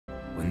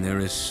When there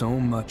is so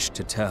much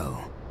to tell,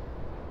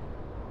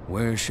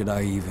 where should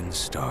I even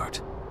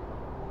start?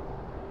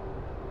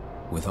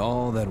 With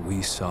all that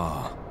we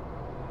saw,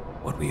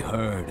 what we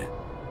heard,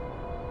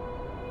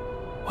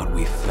 what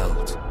we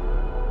felt,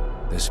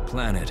 this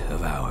planet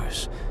of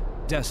ours,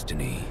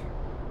 destiny,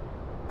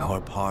 our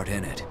part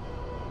in it.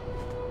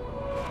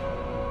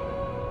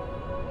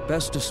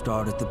 Best to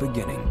start at the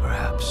beginning,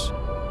 perhaps.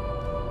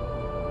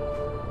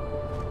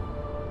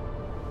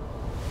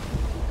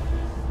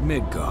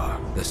 Midgar,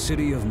 the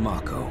city of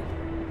Mako,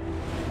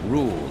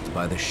 ruled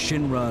by the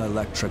Shinra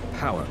Electric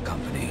Power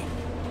Company,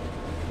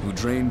 who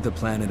drained the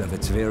planet of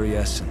its very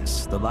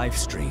essence, the life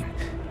stream,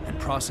 and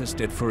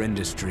processed it for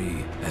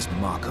industry as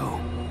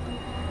Mako.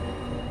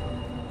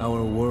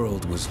 Our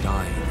world was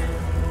dying,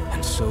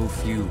 and so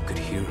few could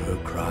hear her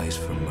cries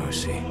for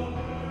mercy.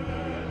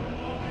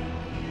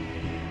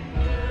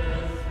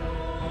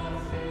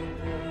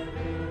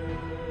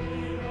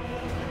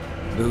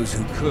 Those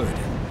who could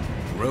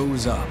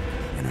rose up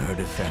in her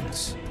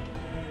defense.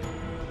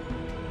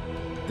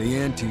 The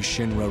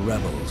anti-Shinra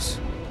rebels,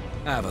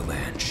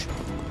 Avalanche.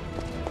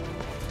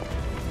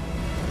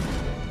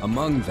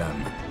 Among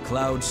them,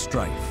 Cloud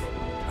Strife,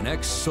 an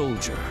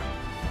ex-soldier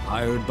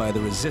hired by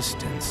the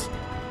Resistance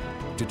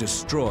to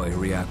destroy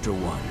Reactor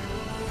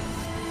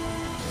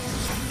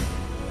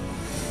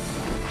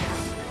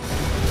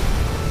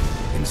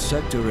 1. In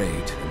Sector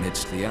 8,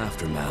 amidst the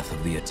aftermath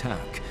of the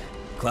attack,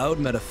 Cloud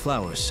met a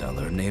flower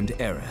seller named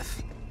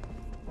Aerith.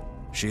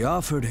 She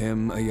offered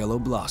him a yellow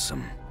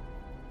blossom.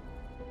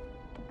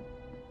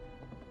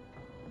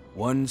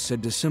 One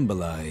said to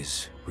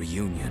symbolize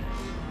reunion.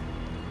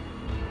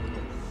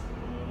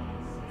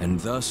 And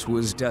thus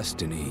was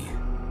destiny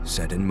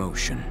set in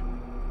motion.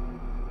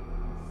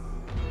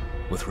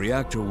 With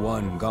Reactor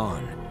 1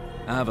 gone,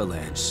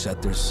 Avalanche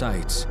set their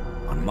sights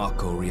on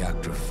Mako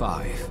Reactor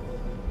 5.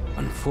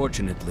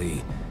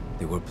 Unfortunately,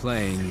 they were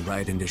playing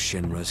right into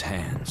Shinra's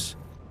hands.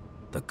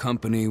 The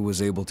company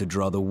was able to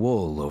draw the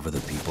wool over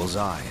the people's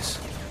eyes.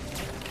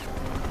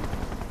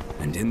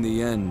 And in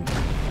the end,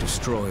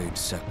 destroyed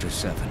Sector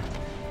 7,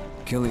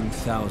 killing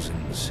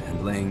thousands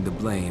and laying the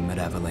blame at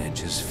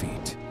Avalanche's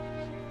feet.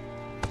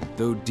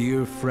 Though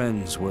dear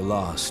friends were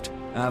lost,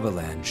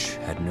 Avalanche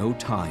had no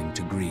time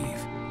to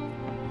grieve.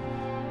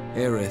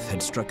 Aerith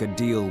had struck a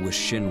deal with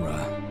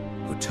Shinra,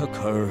 who took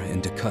her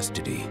into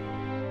custody.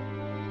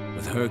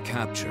 With her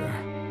capture,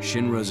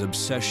 Shinra's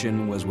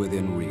obsession was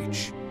within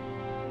reach.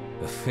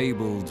 The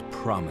fabled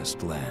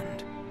Promised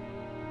Land.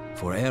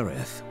 For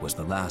Aerith was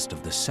the last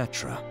of the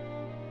Cetra,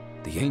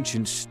 the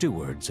ancient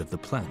stewards of the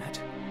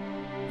planet.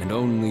 And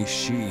only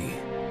she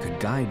could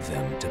guide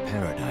them to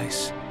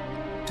paradise.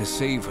 To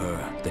save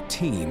her, the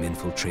team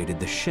infiltrated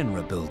the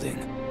Shinra building,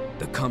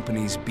 the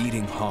company's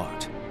beating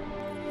heart.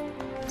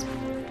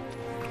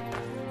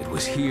 It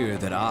was here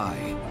that I,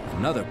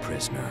 another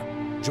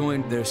prisoner,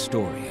 joined their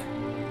story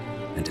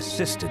and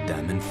assisted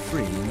them in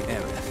freeing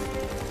Aerith.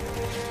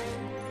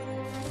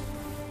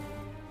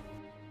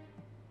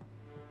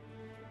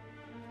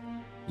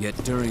 Yet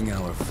during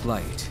our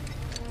flight,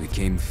 we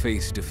came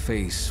face to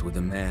face with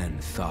a man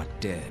thought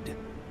dead.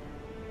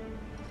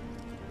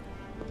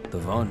 The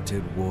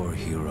vaunted war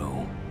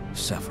hero,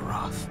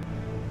 Sephiroth.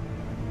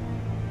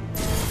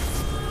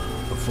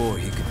 Before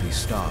he could be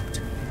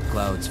stopped,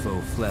 Cloud's foe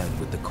fled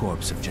with the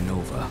corpse of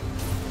Genova,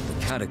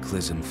 the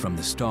cataclysm from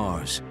the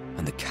stars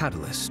and the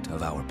catalyst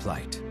of our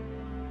plight.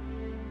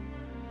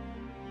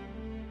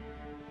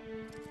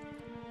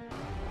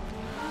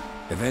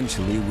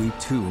 Eventually, we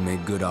too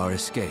made good our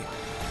escape.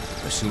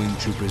 Pursuing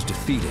troopers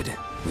defeated,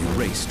 we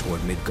raced toward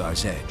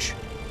Midgar's edge.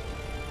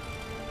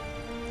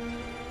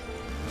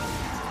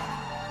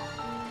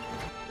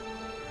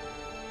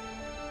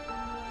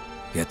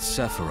 Yet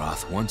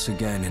Sephiroth once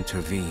again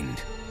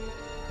intervened.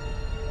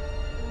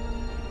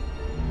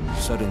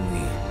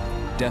 Suddenly,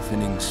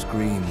 deafening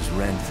screams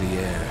rent the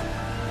air.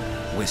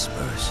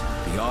 Whispers,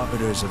 the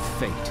arbiters of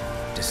fate,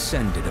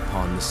 descended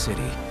upon the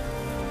city.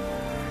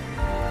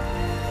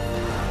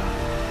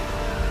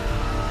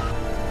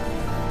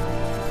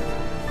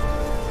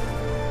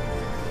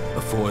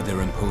 Before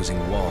their imposing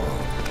wall,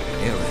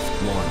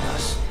 Aerith warned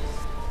us.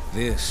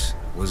 This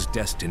was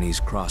Destiny's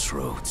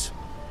crossroads.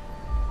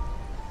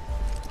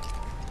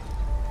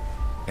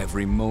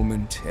 Every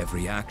moment,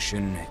 every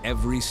action,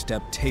 every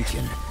step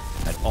taken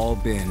had all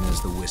been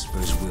as the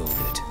Whispers willed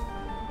it.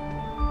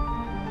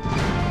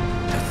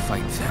 To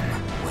fight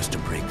them was to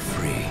break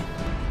free.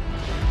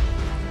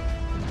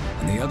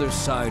 On the other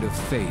side of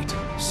fate,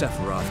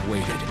 Sephiroth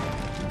waited,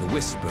 the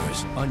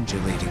Whispers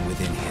undulating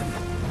within him.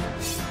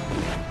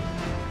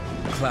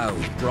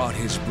 Cloud brought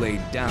his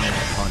blade down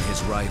upon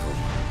his rival,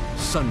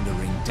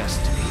 sundering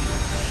destiny.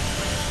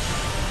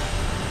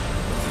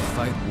 With the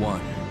fight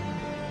won,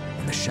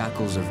 and the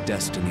shackles of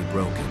destiny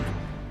broken,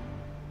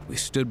 we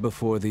stood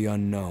before the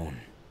unknown,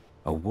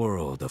 a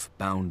world of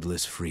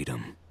boundless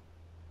freedom.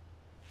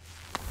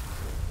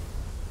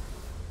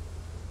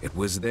 It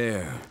was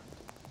there,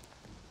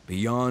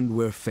 beyond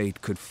where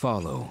fate could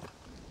follow,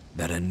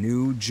 that a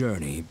new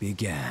journey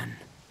began.